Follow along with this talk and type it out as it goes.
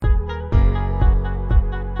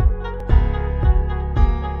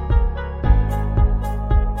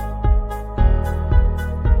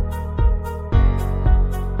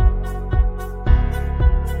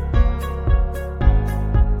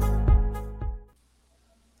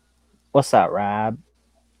What's up, Rob?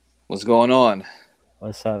 What's going on?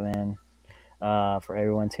 What's up, man? For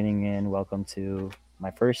everyone tuning in, welcome to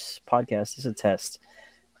my first podcast. This is a test.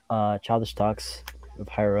 Childish Talks with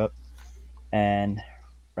Higher Up. And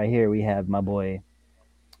right here we have my boy,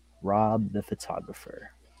 Rob the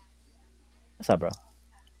photographer. What's up, bro?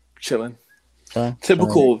 Chilling. Chilling?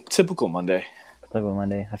 Chilling Typical Monday. Typical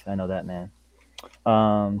Monday. I know that, man.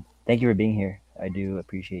 Thank you for being here. I do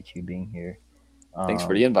appreciate you being here. Thanks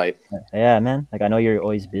for the Um, invite. yeah, man. Like, I know you're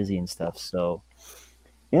always busy and stuff. So,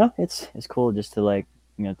 it's cool just to, like,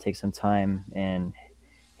 take some time and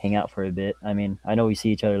hang out for a bit. I mean, I know we see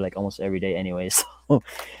each other like almost every day anyway, so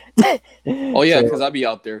Oh yeah, because so I be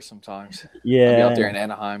out there sometimes. I be out yeah, there in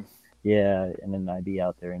Anaheim. yeah, and then I'd be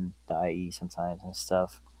out there in the IE sometimes and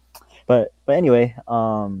stuff. But anyway,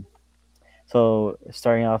 so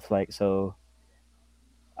starting off like so,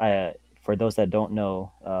 I for those that don't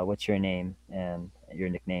know, what's your name and your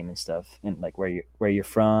nickname and stuff, and like where you're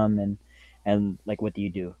from and like what do you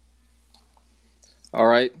do? All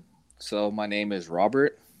right. So my name is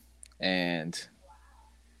Robert, and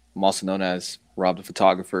I'm also known as Rob the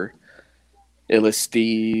photographer.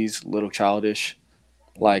 Illustees, little childish.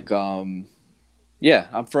 Hey, Like, yeah,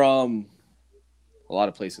 I'm from a lot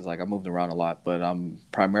of places. Like I moved around a lot, but I'm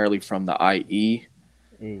primarily from the IE,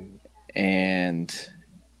 hey, and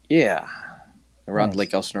yeah, around the nice.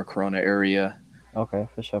 Lake Elsinore, Corona area. Okay,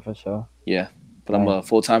 for sure, for sure. Yeah, but I'm Nice, a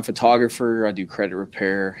full time photographer. I do credit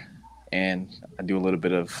repair, and I do a little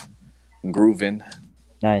bit of grooving.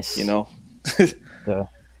 You nice. know, The,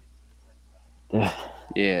 the,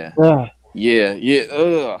 yeah, uh, yeah.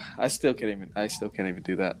 Ugh, I still can't even. I still can't even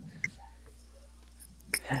do that.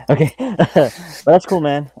 Okay, but that's cool,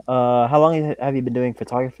 man. How long have you been doing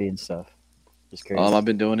photography and stuff? Just I've curious.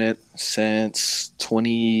 been doing it since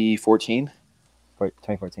 2014. For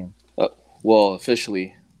 2014. Uh, well,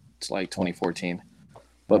 officially, it's like Nice, 2014.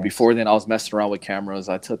 But nice. before then, I was messing around with cameras.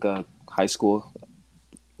 I took a high school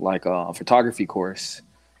like a photography course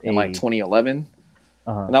in like Hey, 2011,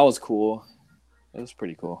 uh-huh. and that was cool. It was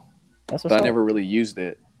pretty cool, That's but what's I up. never really used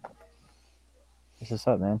it. That's what's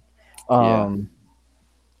up, man. Yeah. Um,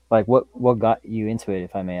 like what got you into it,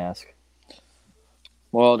 if I may ask?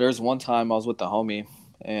 Well, there's one time I was with the homie,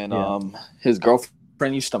 and Yeah, his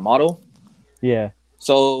girlfriend used to model. yeah,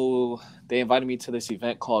 So they invited me to this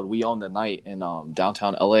event called We Own the Night in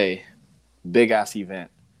downtown LA. Big ass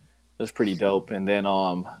event. It was pretty dope. And then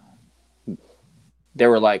they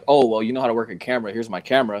were like, "Oh, well, you know how to work a camera. Here's my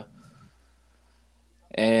camera."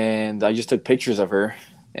 And I just took pictures of her,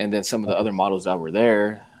 and then some of the other nice, models that were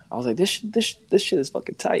there. I was like, "This shit is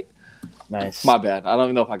fucking tight." nice, My bad. I don't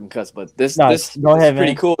even know if I can cuss, but this nice. this Go this is ahead,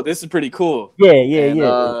 pretty man. cool. This is pretty cool. Yeah, yeah, And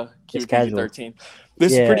yeah. keep It's it PG casual. 13.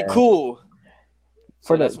 This is Yeah, pretty cool. for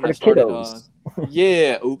So the that's when for I the started. kiddos.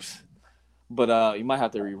 Yeah, oops. But you might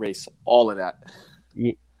have to erase all of that.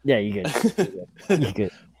 Yeah, you good. You good. You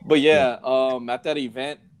good. But Yeah, yeah, at that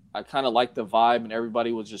event, I kind of liked the vibe, and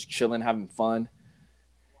everybody was just chilling, having fun,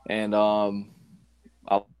 and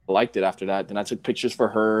I liked it after that. Then I took pictures for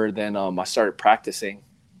her. Then I started practicing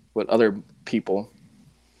with other people.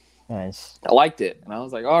 nice. I liked it, and I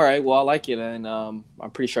was like, all right, well, I like it, and I'm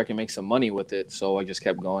pretty sure I can make some money with it. So I just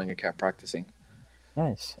kept going and kept practicing.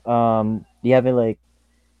 Nice. Do you have any,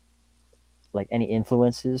 like any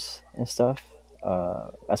influences and stuff?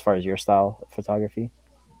 As far as your style of photography?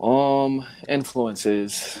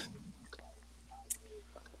 Influences.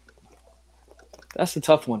 That's a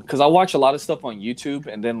tough one because I watch a lot of stuff on YouTube,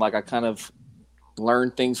 and then like I kind of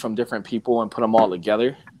learn things from different people and put them all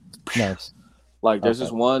together. Nice. Like there's Okay.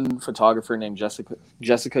 this one photographer named Jessica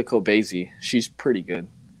Kobezy. She's pretty good.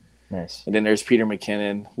 Nice. And then there's Peter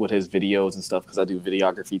McKinnon with his videos and stuff because I do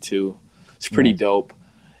videography too. It's pretty Nice. dope.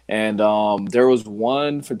 And there was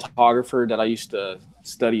one photographer that I used to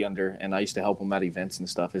study under, and I used to help him at events and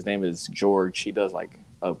stuff. His name is George. He does like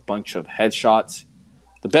a bunch of headshots,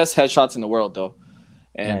 the best headshots in the world though.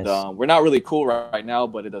 And Nice. we're not really cool right now,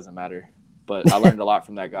 but it doesn't matter. But I learned a lot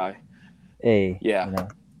from that guy. Hey, Yeah,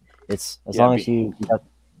 it's as yeah, long as you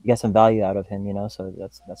got some value out of him, so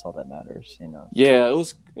that's all that matters. yeah. It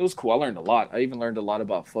was cool. I learned a lot. I even learned a lot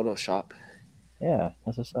about Photoshop. Yeah,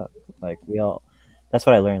 that's what's up. Like that's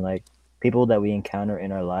what I learned. Like people that we encounter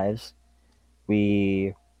in our lives,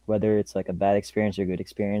 we whether it's like a bad experience or good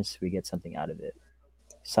experience, we get something out of it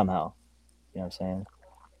somehow. You know what I'm saying?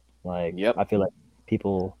 Like Yep. I feel like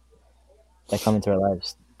people that come into our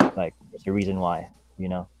lives, like there's a reason why, you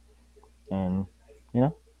know, and you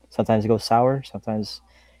know, sometimes it goes sour, sometimes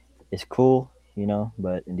it's cool,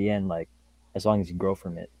 but in the end, like as long as you grow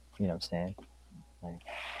from it, you know what I'm saying? Like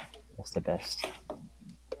that's the best.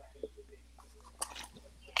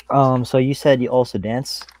 So you said you also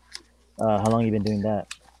dance. How long you been doing that?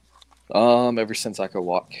 Ever since I could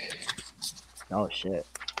walk. Oh shit.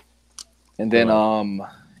 And So then like,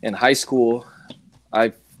 in high school,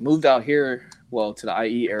 I moved out here, well, to the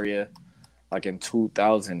IE area, like in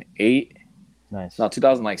 2008, nice. no,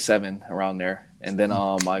 2007, around there. And then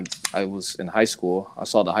I was in high school. I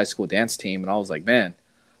saw the high school dance team, and I was like, man,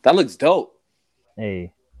 that looks dope.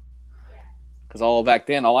 Hey, Because all back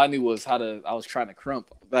then, all I knew was how to. I was trying to crump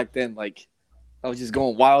back then. Like I was just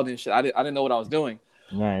going wild and shit. I didn't know what I was doing.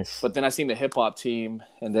 nice. But then I seen the hip hop team,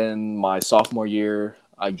 and then my sophomore year,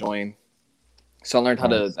 I joined. So I learned how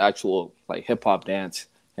to Nice. actual like hip hop dance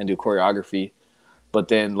and do choreography. But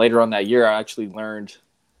then later on that year, I actually learned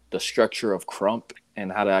the structure of crump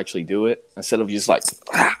and how to actually do it instead of just like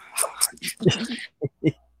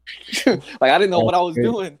like I didn't know what That's I was great.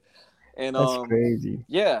 doing. And That's crazy.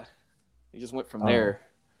 yeah, it just went from Um, there.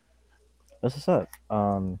 that's what's up.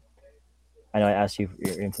 I know I asked you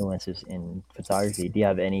your influences in photography. Do you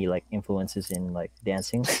have any like influences in like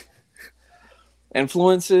dancing?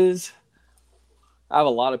 Influences. I have a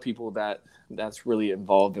lot of people that's really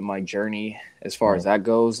involved in my journey as far as Nice, that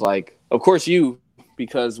goes. Like, of course, you,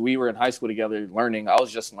 because we were in high school together learning. I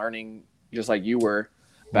was just learning just like you were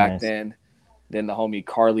back nice. then. Then the homie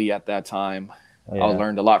Carly at that time, Oh, I yeah,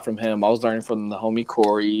 learned a lot from him. I was learning from the homie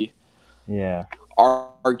Corey, yeah.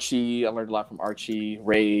 Archie. I learned a lot from Archie,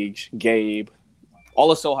 Rage, Gabe, all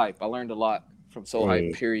of So Hype. I learned a lot from So Hype.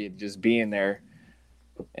 Hey, Period. Just being there,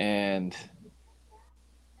 and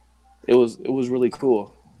it was really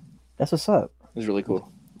cool. that's what's up. It was really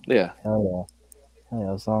cool. Yeah. Hell yeah, hell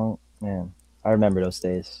yeah. As long, man, I remember those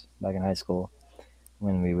days back in high school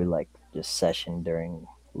when we would like just session during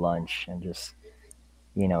lunch and just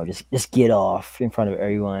just get off in front of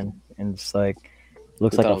everyone and it's like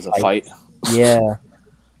looks We like thought a it was a fight. fight. Yeah,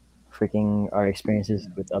 freaking our experiences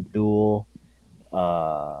with Abdul,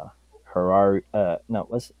 uh, Harari. No,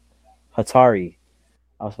 what's Hatari?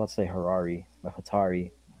 I was about to say Harari, but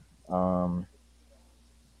Hatari. Um,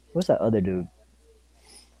 what's that other dude?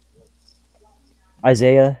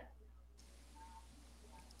 Isaiah,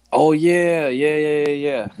 Oh yeah, yeah, yeah,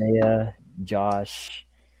 yeah, Isaiah, Josh.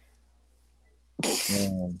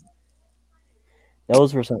 Man,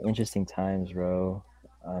 those were some interesting times, bro.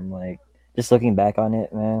 I'm like, just looking back on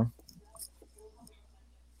it, man.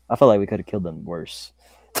 I felt like we could have killed them worse.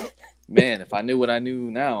 man, if I knew what I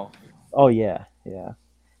knew now, Oh yeah, yeah.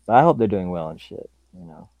 But I hope they're doing well and shit.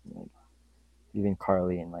 Like even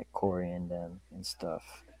Carly and like Corey and them and stuff.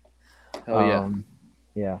 hell yeah. Um,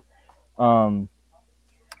 yeah. Um,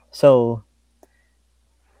 so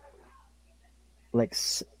like,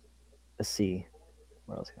 let's see,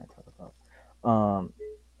 what else can I talk about?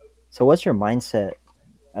 So what's your mindset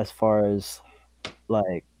as far as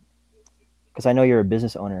like, because I know you're a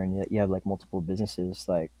business owner and you have like multiple businesses.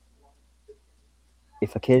 Like,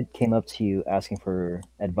 if a kid came up to you asking for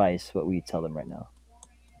advice, what would you tell them right now?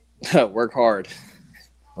 Work hard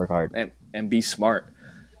Work hard. and be smart,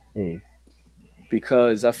 Hey,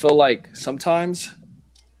 because I feel like sometimes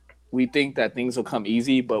we think that things will come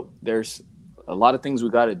easy, but there's a lot of things we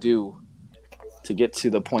got to do to get to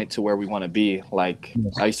the point to where we want to be. Like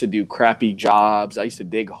I yes. used to do crappy jobs. I used to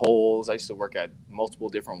dig holes. I used to work at multiple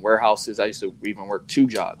different warehouses. I used to even work two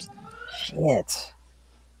jobs. Shit.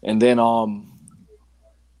 And then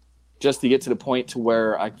just to get to the point to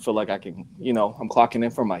where I feel like I can, I'm clocking in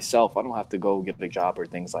for myself. I don't have to go get a job or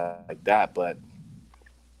things like that, but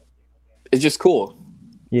it's just cool.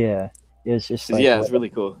 Yeah. It's just like Yeah, what it's really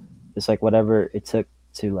cool. it's like whatever it took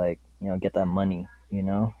to like get that money,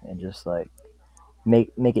 and just like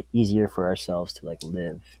make it easier for ourselves to like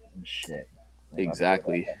live and shit. I feel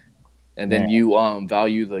Exactly. that. And then Man, you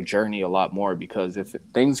value the journey a lot more, because if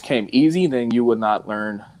things came easy, then you would not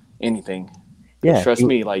learn anything. Because yeah, trust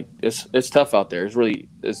me, like it's tough out there.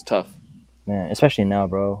 It's tough. man, especially now,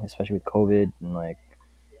 bro, especially with COVID and like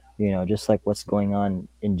just like what's going on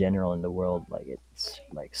in general in the world, like it's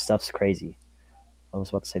like stuff's crazy. I was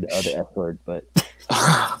about to say the other F word, but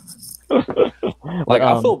but Like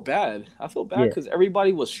I feel bad. I feel bad yeah, because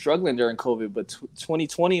everybody was struggling during COVID, but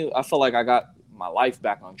 2020, I feel like I got my life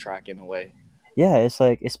back on track in a way. yeah, it's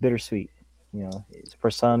like it's bittersweet. For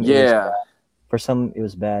some it was Yeah, for some it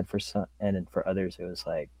was bad for some, and then for others it was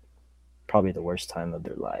like probably the worst time of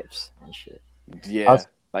their lives and shit. I yeah. was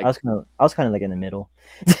I Like was kind of like in the middle,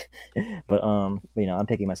 but I'm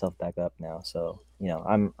picking myself back up now. So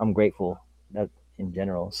I'm grateful that in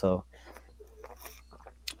general. So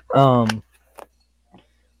um,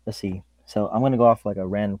 let's see. So I'm gonna go off like a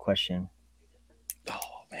random question.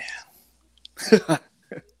 oh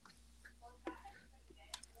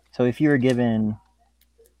So if you were given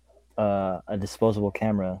a disposable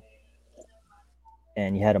camera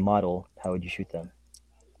and you had a model, how would you shoot them?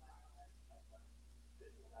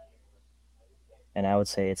 And I would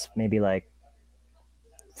say it's maybe like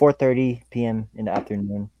 4:30 p.m. in the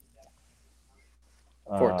afternoon,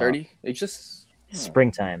 4:30. uh, It just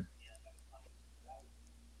springtime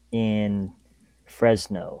in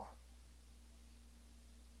Fresno,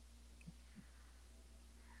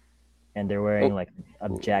 and they're wearing oh like a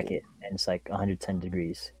jacket, and it's like 110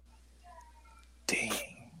 degrees. dang.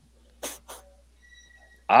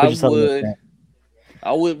 Put I yourself in would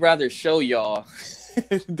I would rather show y'all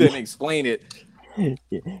than the explain it. you're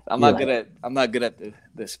like, I'm not good at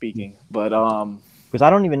the speaking, but because I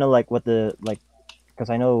don't even know like what the like, because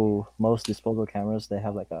I know most disposable cameras they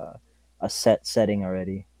have like a set setting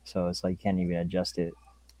already, so it's like you can't even adjust it.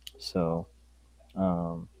 So,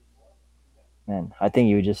 um, man, I think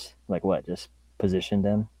you would just like what, just position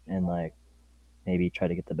them and like maybe try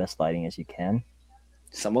to get the best lighting as you can.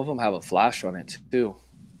 some of them have a flash on it too,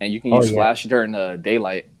 and you can Oh use yeah, flash during the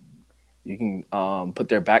daylight. You can put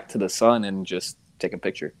their back to the sun and just take a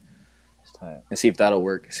picture that's tight. and see if that'll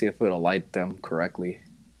work. See if it'll light them correctly.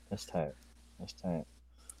 That's tight. That's tight.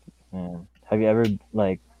 Man, have you ever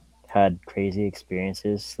like had crazy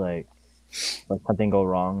experiences like something go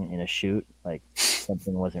wrong in a shoot, like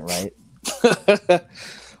something wasn't right?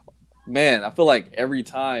 Man, I feel like every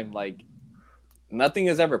time, like nothing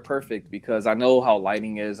is ever perfect because I know how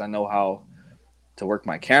lighting is. I know how to work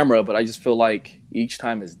my camera, but I just feel like each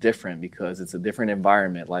time is different because it's a different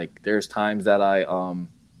environment. Like there's times that I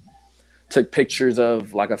took pictures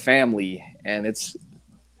of like a family and it's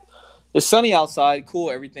sunny outside, cool,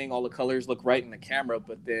 everything, all the colors look right in the camera,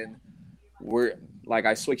 but then we're like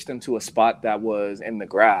I switched them to a spot that was in the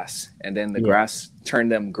grass and then the Yeah. grass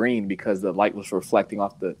turned them green because the light was reflecting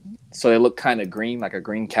off the so they look kind of green, like a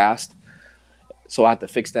green cast. So I had to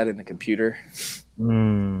fix that in the computer.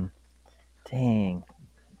 Mm, dang.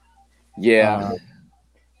 Yeah, Uh,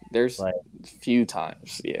 there's like few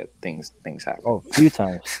times. Yeah, things happen. oh, a few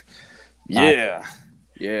times. I Yeah,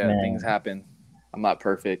 yeah, things man, happen. I'm not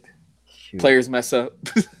perfect. shoot. Players mess up.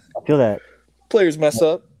 I feel that Players mess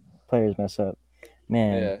up. players mess up.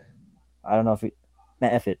 Man, Yeah. I don't know if we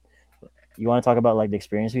man, F it. You want to talk about like the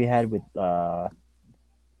experience we had with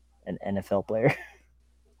an NFL player?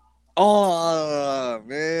 Oh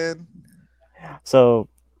man. So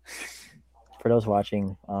for those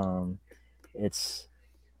watching, it's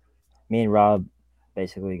me and Rob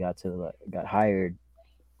basically got hired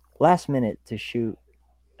last minute to shoot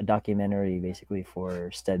a documentary basically for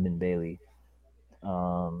Stedman Bailey.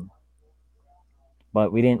 Um,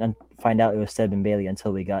 but we didn't find out it was Stedman Bailey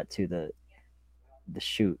until we got to the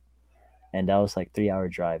shoot, and that was like 3 hour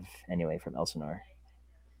drive anyway from Elsinore.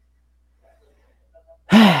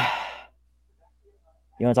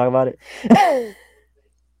 You want to talk about it?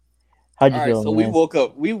 How'd All you right, feel, so we man? woke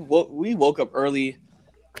up. We woke up early,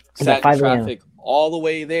 It's at sat in 5 a.m. traffic all the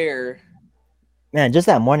way there, Man, just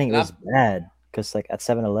that morning it and I was bad because like at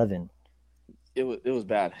 7-Eleven, it was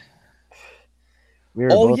bad. we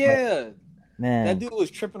were Oh both like, yeah, that man. dude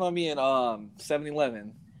was tripping on me in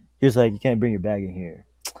 7-Eleven. He was like, you can't bring your bag in here.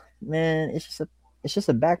 Man, it's just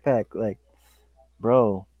a backpack. Like,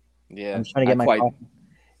 bro, I'm Yeah, just trying to I get my quite. coffee.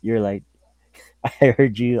 You're like, I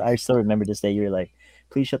heard you. I still remember this day. You were like,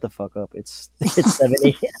 please shut the fuck up. It's 7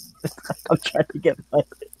 a.m. I'm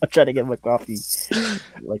trying to get my coffee.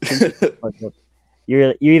 Like, please shut the fuck up.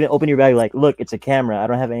 You even open your bag like, look, it's a camera. I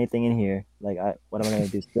don't have anything in here. Like, what am I gonna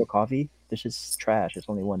do? Steal coffee? This is trash. It's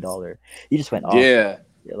only $1. You just went off. Yeah,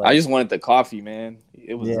 You're I like, just wanted the coffee, man.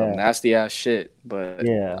 It was some yeah, nasty ass shit, but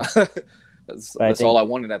yeah. But I that's all think, I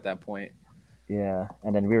wanted at that point. yeah.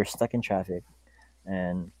 And then we were stuck in traffic,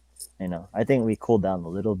 and I think we cooled down a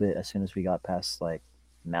little bit as soon as we got past like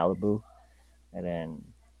Malibu, and then,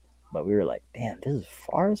 but we were like, damn, this is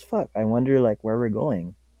far as fuck. I wonder like where we're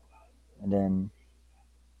going. And then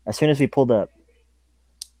as soon as we pulled up,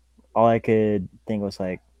 all I could think was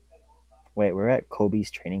like, wait, we're at Kobe's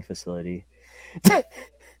training facility.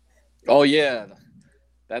 Oh yeah,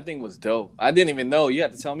 that thing was dope. I didn't even know. You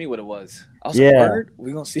had to tell me what it was. I was like, Yeah, "Word,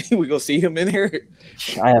 we gonna see, we gonna see him in here."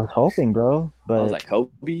 I was hoping, bro. I was But like,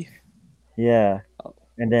 "Kobe," yeah,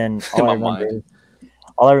 and then in my mind.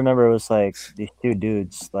 all I remember was like these two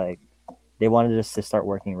dudes, like they wanted us to start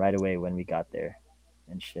working right away when we got there,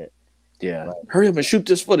 and shit. Yeah, Like, hurry up and shoot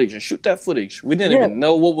this footage and shoot that footage. We didn't yeah, even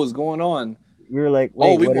know what was going on. we were like,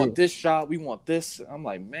 Oh, wait, we what want is this shot. We want this. I'm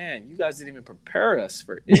like, man, you guys didn't even prepare us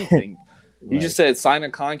for anything. You like? just said sign a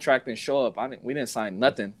contract and show up. We didn't sign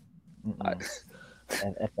nothing. I, Mm-mm.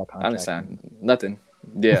 F that I didn't contract. sign nothing.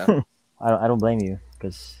 Yeah, I don't blame you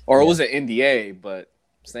because or it yeah, was an NDA, but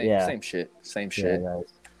Same Yeah, same shit. Same yeah, shit. guys.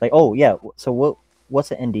 Like, oh yeah. So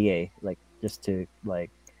what's an NDA? Like, just to like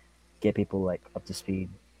get people like up to speed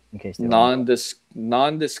in case they don't know.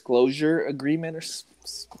 Non-disclosure agreement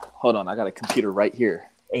hold on, I got a computer right here.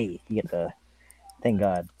 Hey, you get the. Thank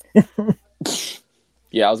God.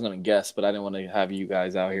 Yeah, I was gonna guess, but I didn't want to have you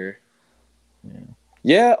guys out here. Yeah.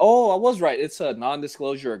 Yeah, oh, I was right. It's a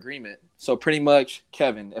non-disclosure agreement. So pretty much,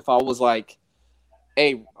 Kevin, if I was like,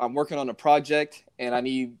 "Hey, I'm working on a project and I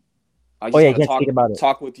Oh just yeah, you want to can't speak about it.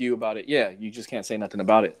 talk with you about it." Yeah, you just can't say nothing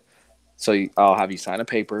about it. So I'll have you sign a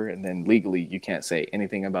paper, and then legally you can't say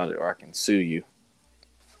anything about it, or I can sue you.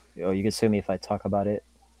 Oh, you can sue me if I talk about it.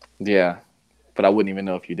 Yeah, but I wouldn't even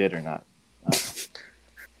know if you did or not. Uh,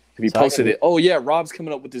 If you so I posted can. it, oh yeah, Rob's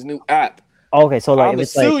coming up with this new app. Oh, okay, so like I'm if gonna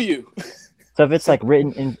it's like sue you. so if it's like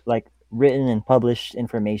written and published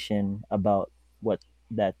information about what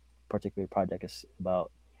that particular project is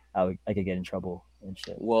about, I could get in trouble and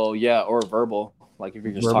shit. Well, yeah, or verbal. Like if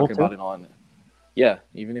you're just Verbal talking too? about it on, yeah,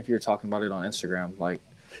 even if you're talking about it on Instagram, like,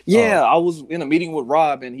 Oh, yeah, I was in a meeting with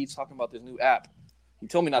Rob and he's talking about this new app. He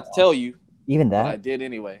told me not to tell you, even but I that? did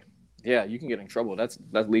anyway. Yeah, you can get in trouble. That's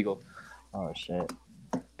legal. Oh shit.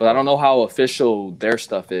 But I don't know how official their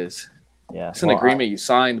stuff is. Yeah. It's an Well, agreement you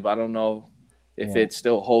signed, but I don't know if yeah, it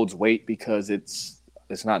still holds weight because it's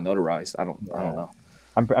not notarized. I don't yeah. know.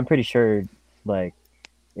 I'm pretty sure like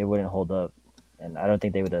it wouldn't hold up, and I don't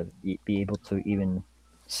think they would have be able to even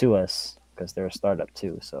sue us because they're a startup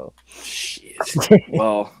too. So Shit.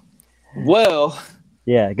 Well, well,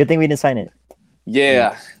 yeah, good thing we didn't sign it. You know.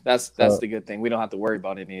 yeah. That's So the good thing. We don't have to worry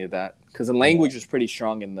about any of that because the yeah, language is pretty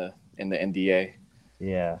strong in the NDA.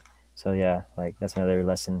 yeah. So yeah, like that's another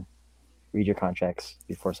lesson. Read your contracts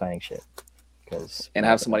before signing shit, because you And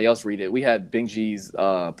have never know. somebody else read it. We had Benji's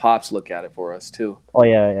pops look at it for us too. Oh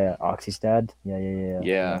yeah, yeah. Oxy's dad. Yeah, yeah, yeah, yeah.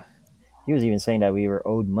 Yeah, He was even saying that we were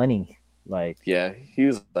owed money. Like yeah. He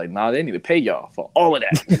was like, "Nah, they need to pay y'all for all of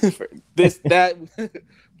that, for this, that."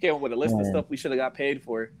 Came up with a list of man, stuff we should have got paid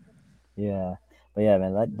for. yeah. But yeah,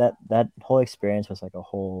 man, that whole experience was like a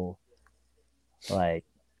whole like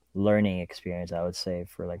learning experience, I would say,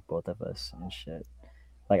 for like both of us and shit.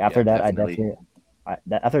 Like Yeah, definitely.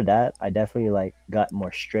 after that I definitely like got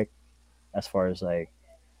more strict as far as like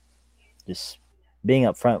just being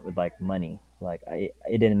upfront with like money. Like it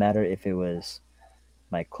didn't matter if it was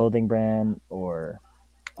my clothing brand or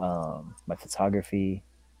my photography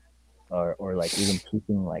or like even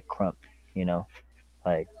keeping like crump, you know,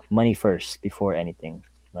 like money first before anything.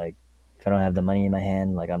 Like if I don't have the money in my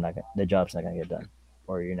hand, like the job's not gonna get done,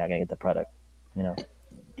 or you're not gonna get the product, you know.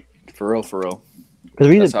 For real, for real. Because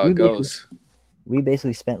That's how it goes. we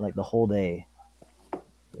basically spent like the whole day,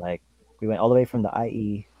 like we went all the way from the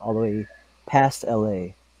IE all the way past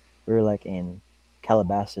LA. We were like in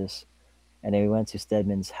Calabasas, and then we went to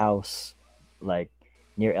Stedman's house, like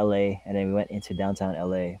near LA, and then we went into downtown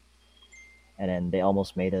LA, and then they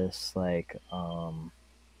almost made us like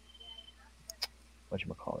what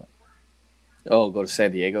you call it? Oh, go to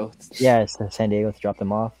San Diego, Yeah, it's San Diego to drop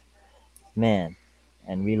them off, man.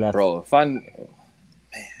 And bro.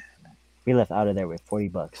 we left out of there with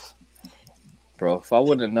 $40. If I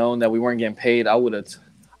would have known that we weren't getting paid, I would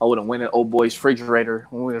have went in old boy's refrigerator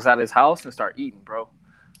when we was at his house and start eating, bro.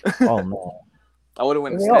 Oh man, I would have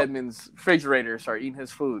went to Stedman's refrigerator and start eating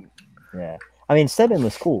his food. yeah. I mean, Stedman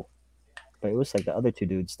was cool, but it was like the other two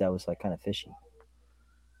dudes that was like kind of fishy.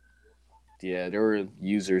 Yeah, there were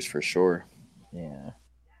users for sure. Yeah,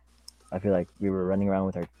 I feel like we were running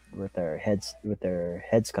around with their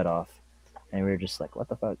heads cut off, and we were just like, "What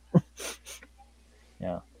the fuck?"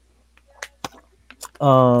 Yeah.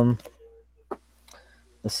 Um.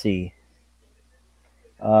 Let's see.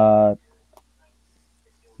 Uh.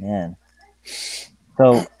 Man.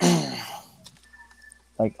 So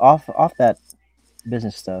like off that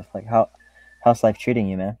business stuff, like how's life treating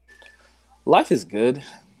you, man? Life is good.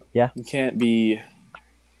 Yeah. You can't be.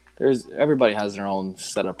 There's everybody has their own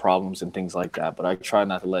set of problems and things like that, but I try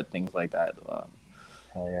not to let things like that Oh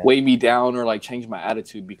yeah. weigh me down or like change my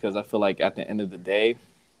attitude because I feel like at the end of the day,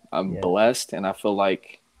 I'm Yeah. blessed and I feel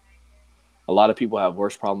like a lot of people have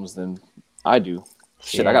worse problems than I do.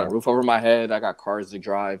 Shit, I got Yeah. a roof over my head. I got cars to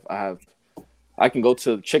drive. I can go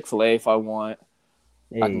to Chick-fil-A if I want.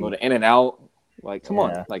 I can go Hey. to In-N-Out. Like, come on.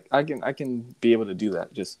 Yeah. Like I can be able to do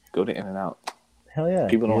that. Just go to In-N-Out. Hell yeah.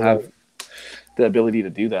 People don't You're like. have the ability to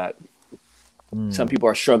do that. Some Mm, people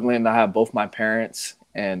are struggling. I have both my parents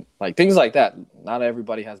and like things like that. Not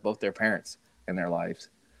everybody has both their parents in their lives.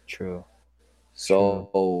 true. True.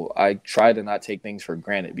 So I try to not take things for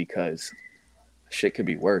granted because shit could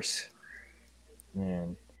be worse.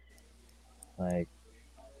 Man. Like.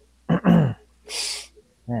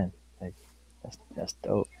 Man, like that's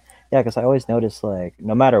dope. Yeah, because I always notice like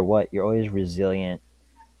no matter what, you're always resilient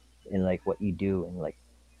in like what you do, and like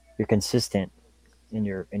you're consistent in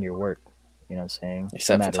your work. You know what I'm saying? No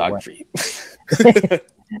Except matter what. photography. Except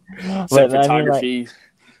But I mean, like, photography.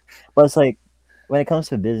 but it's like when it comes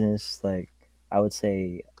to business, like I would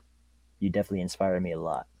say you definitely inspire me a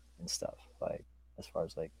lot and stuff. Like as far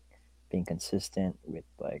as like being consistent with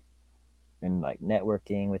like and like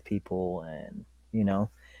networking with people, and you know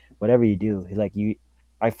whatever you do, like you,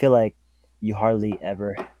 I feel like you hardly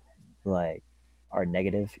ever like are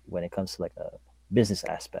negative when it comes to like a business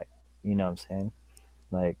aspect. You know what I'm saying?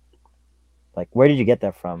 Like where did you get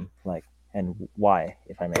that from? Like, and why,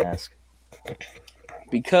 if I may ask?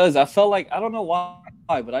 Because I felt like I don't know why,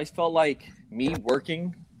 but I felt like me working,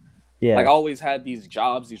 like I Yeah, always had these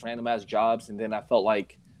jobs, these random ass jobs, and then I felt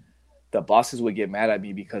like the bosses would get mad at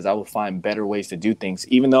me because I would find better ways to do things,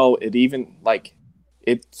 even though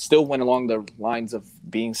it still went along the lines of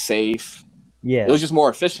being safe. It yeah, was just more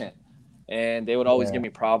efficient. And they would always yeah, give me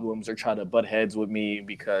problems or try to butt heads with me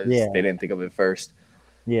because they yeah, didn't think of it first.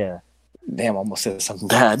 yeah. Damn, I almost said something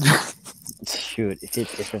bad. Shoot, if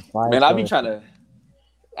it flies, Man, I bro, be if trying it, to.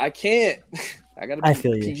 I can't. I gotta I be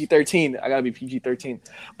feel you. PG-13. I gotta be PG-13.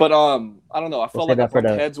 But I don't know. I We'll felt save like I that for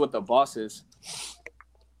bumped the, heads with the bosses.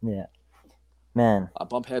 yeah, man, I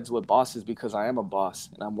bump heads with bosses because I am a boss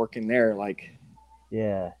and I'm working there, like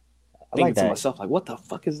yeah, I thinking like to that. myself, like, what the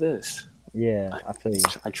fuck is this? Yeah, I feel you.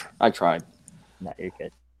 I tried. Nah, you're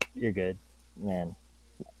good. You're good, man.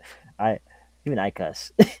 I even I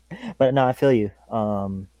cuss, but no, I feel you.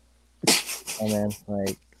 Oh man,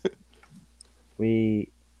 like we,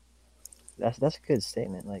 that's a good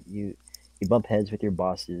statement. Like you bump heads with your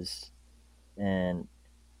bosses, and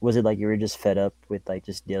was it like you were just fed up with like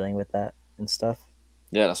just dealing with that and stuff?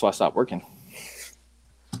 Yeah, that's why I stopped working.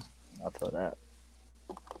 I feel that.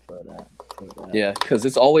 Feel that. Feel that. Yeah, because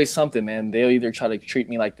it's always something, man. They'll either try to treat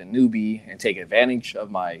me like the newbie and take advantage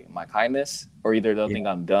of my kindness, or either they'll think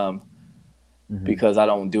Yeah. I'm dumb Hmm. because I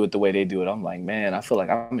don't do it the way they do it. I'm like, man, I feel like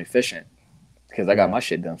I'm efficient because I got Yeah. my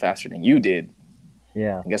shit done faster than you did.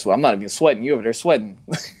 Yeah. And guess what? I'm not even sweating. You over there sweating.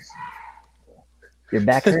 Your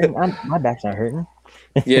back hurting? My back's not hurting.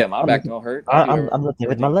 Yeah, my I'm back lifting, don't hurt. I do I'm lifting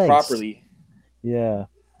with my everything legs. properly. Yeah,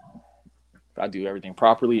 I do everything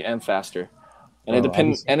properly and faster. And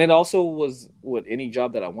bro. and it also was with any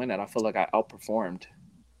job that I went at, I felt like I outperformed.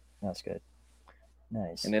 That's good.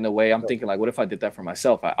 Nice. And in a way, I'm So, thinking like, what if I did that for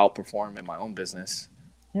myself? I outperform in my own business.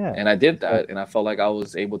 yeah. And I did So, that, and I felt like I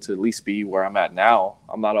was able to at least be where I'm at now.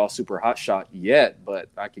 I'm not all super hot shot yet, but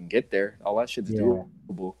I can get there. All that shit's yeah.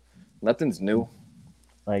 doable. Nothing's new.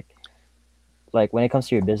 Like when it comes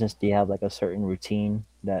to your business, do you have like a certain routine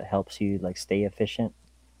that helps you like stay efficient?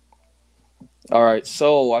 All right,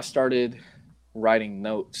 so I started writing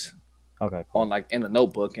notes Okay, on cool. like in a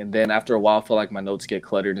notebook, and then after a while, I feel like my notes get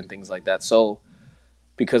cluttered and things like that. So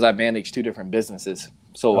because I manage two different businesses,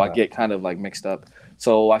 so I Okay. get kind of like mixed up.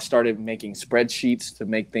 So I started making spreadsheets to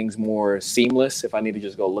make things more seamless. If I need to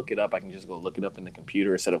just go look it up, I can just go look it up in the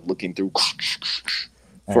computer instead of looking through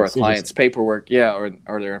for a Nice. It's just client's paperwork, yeah,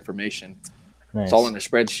 or their information. It's all in nice. a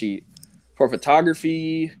spreadsheet. For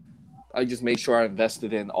photography, I just made sure I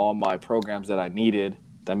invested in all my programs that I needed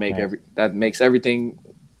Nice. that makes everything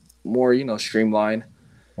more, streamlined.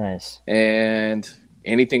 Nice. And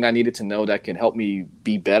anything I needed to know that can help me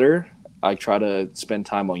be better, I try to spend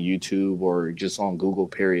time on YouTube or just on Google.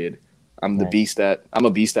 Period. Nice. I'm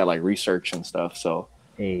a beast at like research and stuff, so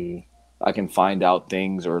A I can find out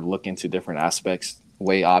things or look into different aspects,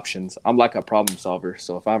 weigh options. I'm like a problem solver,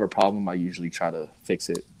 so if I have a problem, I usually try to fix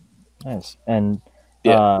it. nice. And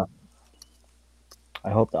Yeah, uh,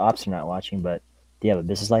 I hope the ops are not watching, but do you have a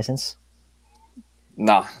business license?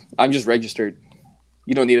 nah, I'm just registered.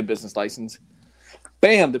 You don't need a business license.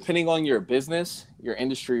 Bam, depending on your business, your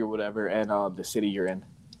industry, or whatever, and the city you're in.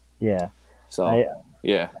 Yeah. So, I,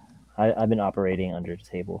 yeah. I've been operating under the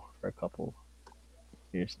table for a couple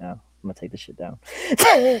years now. I'm gonna take this shit down.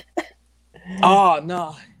 Oh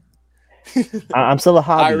no, I'm still a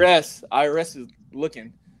hobby. IRS is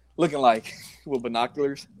looking like with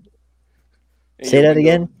binoculars in Say your that window.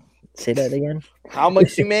 again. Say that again. How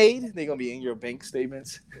much you made? They're gonna be in your bank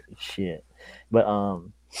statements. Shit. But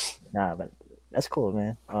nah, but that's cool,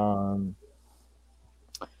 man.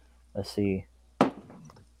 Let's see.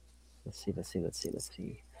 Let's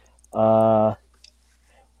see. Uh,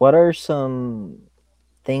 what are some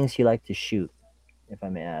things you like to shoot, if I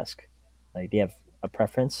may ask? Like, do you have a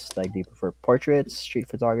preference? Like, do you prefer portraits, street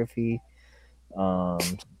photography,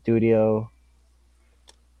 studio,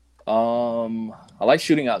 I like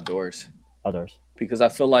shooting outdoors others? because I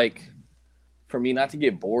feel like for me not to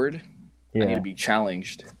get bored, I need to Yeah, be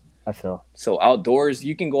challenged. I feel. So outdoors,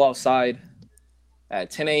 you can go outside at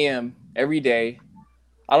 10 a.m. every day.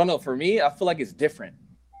 I don't know. For me, I feel like it's different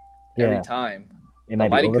every Yeah, time. it The might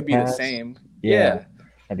be lighting could be the overcast. same. Yeah, Yeah,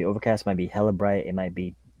 might be overcast. Might be hella bright. It might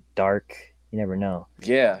be dark. You never know.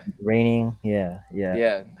 yeah, Raining. Yeah, yeah,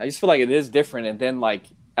 yeah. I just feel like it is different. And then like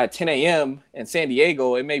at 10 a.m. in San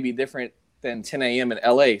Diego, it may be different than 10 a.m. in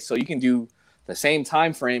LA. So you can do the same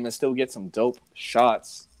time frame and still get some dope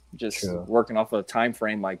shots. Just true. working off a time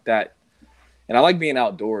frame like that. And I like being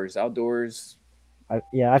outdoors. Outdoors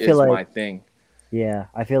Yeah, I feel is like my thing. yeah,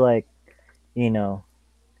 I feel like you know,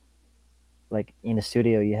 like in the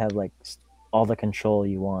studio, you have like all the control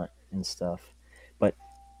you want and stuff. But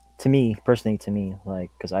to me, personally, to me,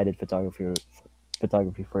 like because I did photography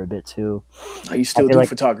for a bit too. You I still feel do like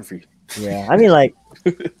photography. yeah, I mean like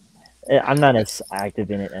I'm not as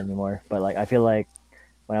active in it anymore, but like I feel like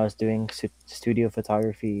when I was doing studio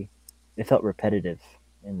photography, it felt repetitive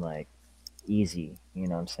and like easy. You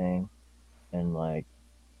know what I'm saying? And like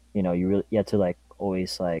you had to like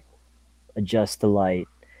always like adjust the light,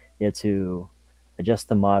 you had to adjust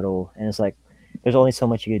the model, and it's like there's only so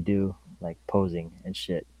much you could do like posing and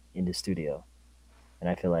shit in the studio, and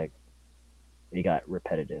I feel like it got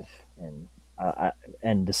repetitive and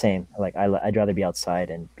and the same like I'd rather be outside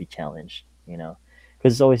and be challenged,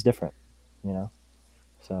 because it's always different, you know.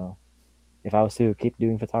 So if I was to keep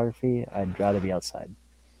doing photography, I'd rather be outside.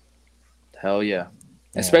 Hell yeah.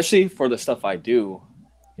 Yeah, Especially for the stuff I do,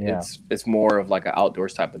 yeah, it's more of like an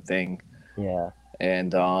outdoors type of thing. yeah,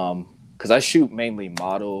 And because I shoot mainly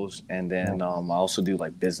models and yeah. then I also do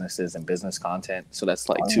like businesses and business content. So that's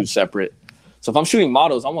like Oh, two separate. So if I'm shooting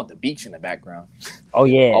models, I want the beach in the background. oh I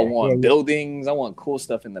yeah, yeah, want buildings. I want cool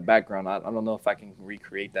stuff in the background. I don't know if I can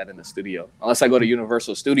recreate that in the studio unless I go to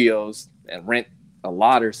Universal Studios and rent a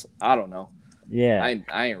lot or I don't know. yeah.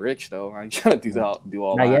 I ain't rich though. I ain't trying to Yeah. do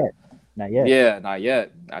all Not that. yet, not yet. Yeah, not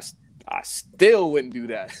yet. I still wouldn't do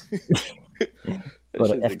that. That Go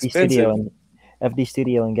to shit's FD Studio expensive. and FD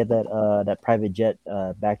Studio and get that private jet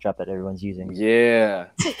backdrop that everyone's using. Yeah.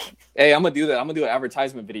 Hey, I'm gonna do that. I'm gonna do an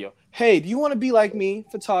advertisement video. Hey, do you want to be like me,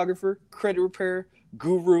 photographer, credit repair,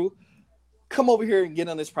 guru? Come over here and get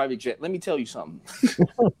on this private jet. Let me tell you something.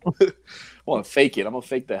 I want to fake it. I'm gonna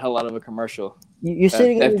fake the hell out of a commercial. You're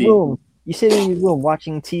sitting in your FD. room. You're sitting in your room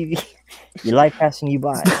watching TV. Your life passing you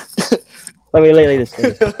by. Wait, this,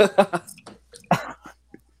 wait, this.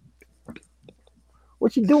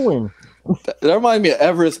 What you doing? That reminds me of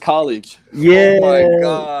Everest College. Oh my Yeah.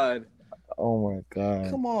 god. Oh my god.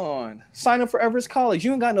 Come on. Sign up for Everest College.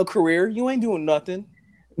 You ain't got no career. You ain't doing nothing.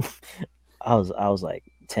 I was like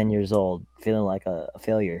 10 years old, feeling like a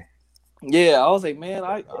failure. Yeah, I was like, man,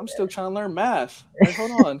 I'm still trying to learn math. Like,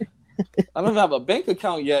 hold on. I don't have a bank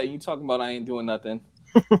account yet. And you talking about I ain't doing nothing.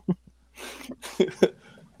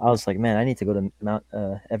 I was like, man, I need to go to Mount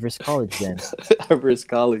Everest College then. Everest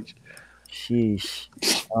College. Sheesh.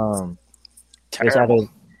 Um, it was either Terrible.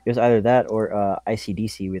 it was either that or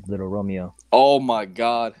ICDC with Little Romeo. Oh my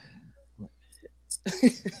god.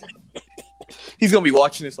 He's gonna be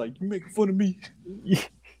watching this like you making fun of me.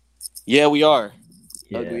 Yeah, we are.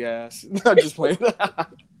 Yeah, Ugly ass. I'm just playing.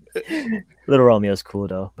 Little Romeo's cool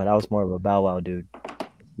though, but I was more of a Bow Wow dude.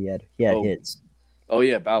 He had oh, hits. oh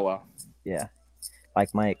yeah, Bow Wow. Yeah,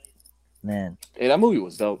 like Mike, man. Hey, that movie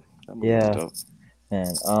was dope. That movie was Yeah, dope.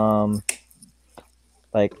 man.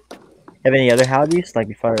 Like, have any other hobbies like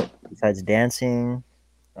besides dancing,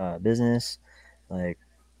 business? Like,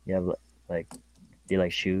 you have like, do you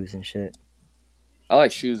like shoes and shit? I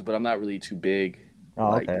like shoes, but I'm not really too big. Oh,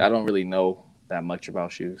 Like okay. I don't really know that much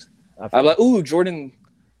about shoes. I I'm feel. like, ooh, Jordan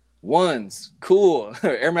ones, cool.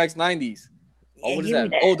 Air Max 90s. Oh, Yeah, what is give me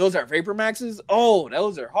that? Oh, that. those are Vapor Maxes. Oh,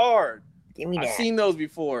 those are hard. Give me I've that. seen those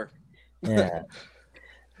before. Yeah,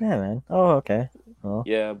 yeah, man. Oh, okay. Well,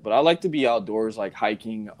 Yeah, but I like to be outdoors, like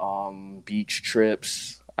hiking, beach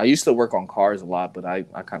trips. I used to work on cars a lot, but I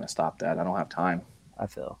kind of stopped that. I don't have time. I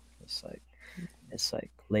feel it's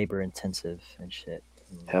like labor intensive and shit.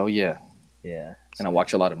 Mm, Hell yeah. yeah, And I so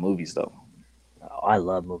watch a lot of movies though. oh, I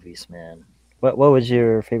love movies, man. What was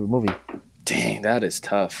your favorite movie? Dang, that is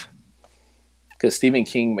tough. Because Stephen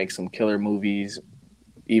King makes some killer movies,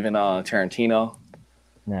 even Tarantino.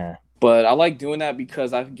 Nah. But I like doing that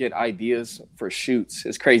because I get ideas for shoots.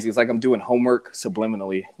 It's crazy. It's like I'm doing homework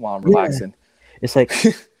subliminally while I'm Yeah. relaxing. It's like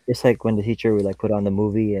it's like when the teacher would like put on the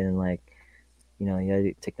movie and like you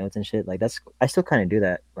gotta take notes and shit. Like that's I still kind of do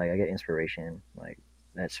that. Like I get inspiration like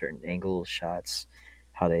at certain angles, shots,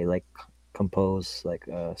 how they like compose like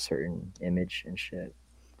a certain image and shit.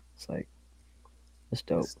 It's like it's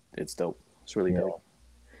dope. It's dope. It's really Yeah. dope.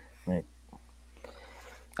 Like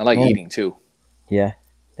I like Man, eating too. yeah,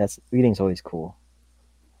 that's eating's always cool.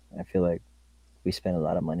 I feel like we spend a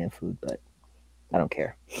lot of money on food, but I don't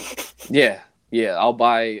care. Yeah, yeah. I'll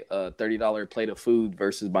buy a $30 plate of food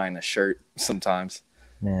versus buying a shirt sometimes.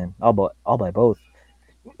 Man, I'll buy both.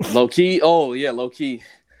 Low key. Oh yeah, low key.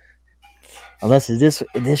 Unless it's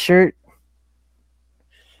this shirt,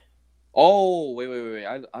 Oh wait.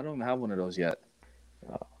 I don't have one of those yet.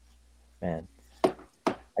 oh, man,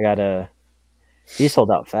 I gotta. He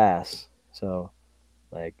sold out fast, so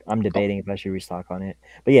like I'm Oh, debating if I should restock on it.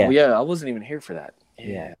 But oh yeah, yeah, I wasn't even here for that.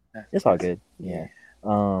 yeah, Yeah, it's all good. yeah.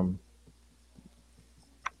 Yeah, um,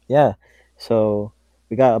 yeah. So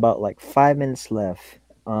we got about like 5 minutes left.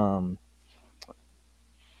 Um,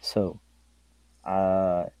 so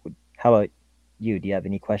how about you? Do you have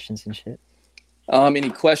any questions and shit, Any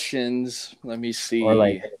questions? Let me or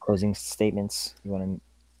like see. any closing statements you want to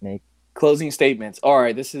make? Closing statements. All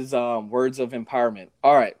right, this is words of empowerment.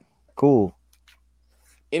 All right, Cool.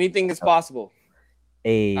 anything is possible. I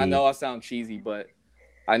A know I sound cheesy, but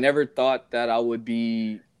I never thought that I would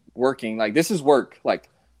be working. Like this is work. Like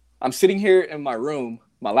I'm sitting here in my room.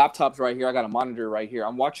 My laptop's right here. I got a monitor right here.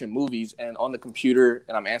 I'm watching movies and on the computer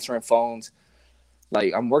and I'm answering phones.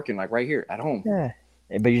 Like I'm working like right here at home. yeah,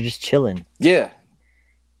 but you're just chilling. Yeah.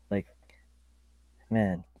 Like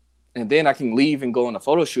man, And then I can leave and go on a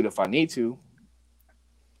photo shoot if I need to.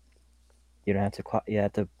 you don't have to. You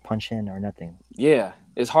have to punch in or nothing. Yeah.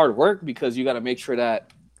 It's hard work because you got to make sure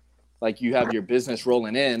that like you have your business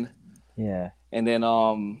rolling in Yeah. and then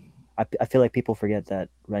I feel like people forget that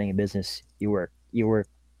running a business, you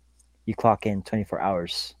clock in 24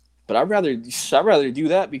 hours. but I'd rather do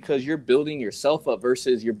that because you're building yourself up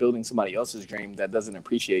versus you're building somebody else's dream that doesn't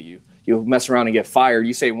appreciate you. You'll mess around and get fired.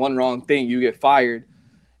 You say one wrong thing, you get fired,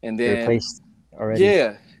 and You're then replaced already.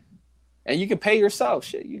 yeah, and you can pay yourself.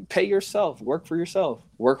 Shit, you pay yourself. Work for yourself.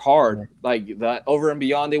 Work hard. Yeah. Like that over and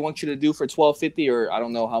beyond they want you to do for 12.50 or I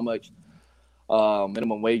don't know how much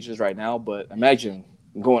minimum wage is right now, but imagine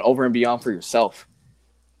going over and beyond for yourself.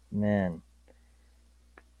 Man.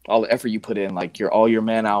 All the effort you put in, like all your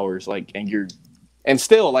man hours, like and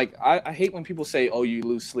still like I hate when people say, oh, you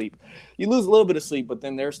lose sleep. You lose a little bit of sleep, but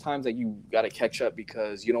then there's times that you got to catch up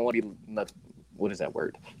because you don't want to be what is that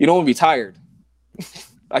word? You don't want to be tired.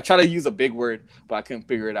 I try to use a big word, but I couldn't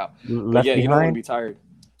figure it out. But Left yeah, you don't want to behind, be tired.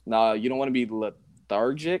 Nah, you don't want to be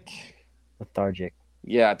lethargic. lethargic.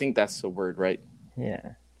 Yeah, I think that's the word, right? Yeah.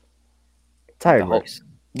 The Tired whole works.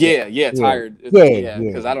 Yeah. yeah, Yeah. tired. Yeah. Yeah, Yeah.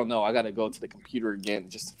 because I don't know. I got to go to the computer again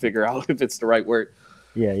just to figure out if it's the right word.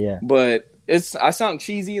 Yeah. Yeah. But I sound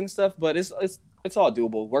cheesy and stuff, but it's all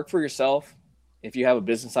doable. Work for yourself if you have a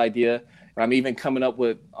business idea. I'm even coming up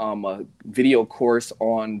with a video course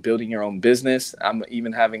on building your own business. I'm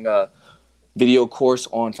even having a video course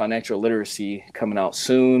on financial literacy coming out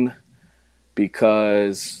soon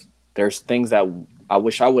because there's things that I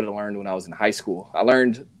wish I would have learned when I was in high school. I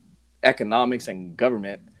learned economics and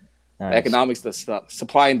government. Nice. Economics, the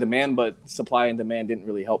supply and demand, but supply and demand didn't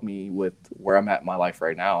really help me with where I'm at in my life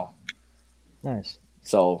right now. Nice.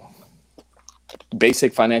 So,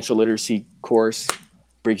 basic financial literacy course,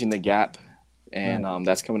 bridging the gap, and Nice.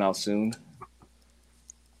 that's coming out soon.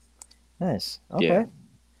 Nice. Okay. Yeah,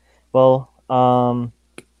 Well,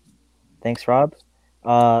 thanks, Rob.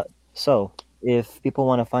 Uh, so if people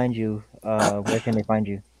want to find you, where can they find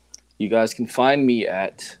you? you guys can find me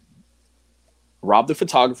at Rob the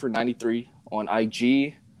Photographer 93 on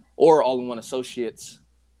IG or All in One Associates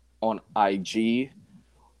on IG,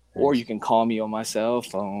 or Nice. you can call me on my cell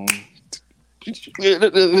phone. I'm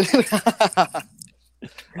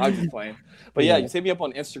just playing. But yeah, Yeah. you hit me up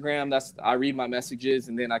on Instagram. I read my messages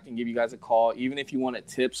and then I can give you guys a call. Even if you wanted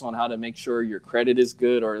tips on how to make sure your credit is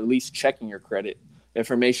good or at least checking your credit.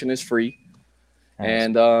 Information is free. Nice.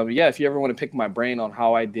 And yeah, if you ever want to pick my brain on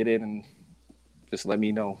how I did it and just let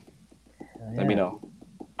me know. Let me Yeah. know.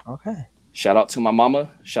 Okay. Shout out to my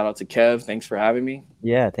mama. Shout out to Kev. Thanks for having me.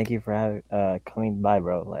 Yeah, thank you for coming by,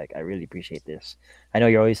 bro. Like, I really appreciate this. I know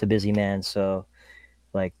you're always a busy man, so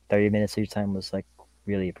like 30 minutes of your time was like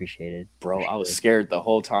really appreciated. Bro, I was scared the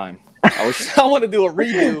whole time. I want to do a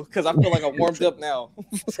redo because I feel like I'm warmed up now.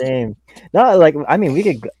 Same. No, like I mean, we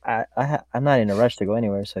could. I'm not in a rush to go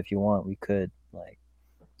anywhere, so if you want, we could. Like,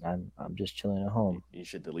 I'm just chilling at home. You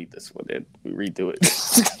should delete this one and we redo it.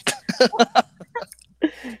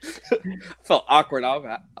 Felt awkward.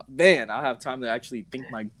 Man, I have time to actually think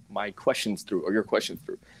my questions through or your questions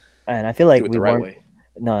through. And I feel like Do it we the right warmed. way.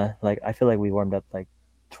 No, like I feel like we warmed up like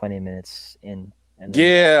 20 minutes in, and then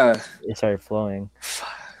Yeah. it started flowing.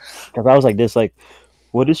 Because I was like this, like,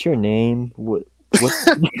 what is your name? What?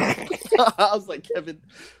 I was like, Kevin,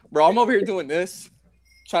 bro, I'm over here doing this.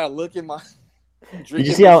 trying to look in my Did you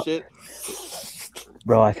drinking see my how, shit.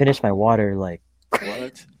 bro? I finished my water. Like,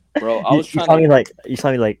 What, bro? I was you trying saw to. me like, you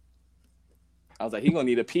saw me like. I was like, he gonna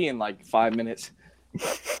need a pee in like 5 minutes.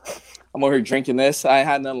 I'm over here drinking this. I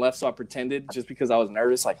had nothing left, so I pretended just because I was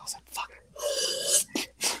nervous. Like I was like, fuck.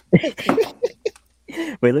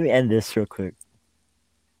 Wait, let me end this real quick.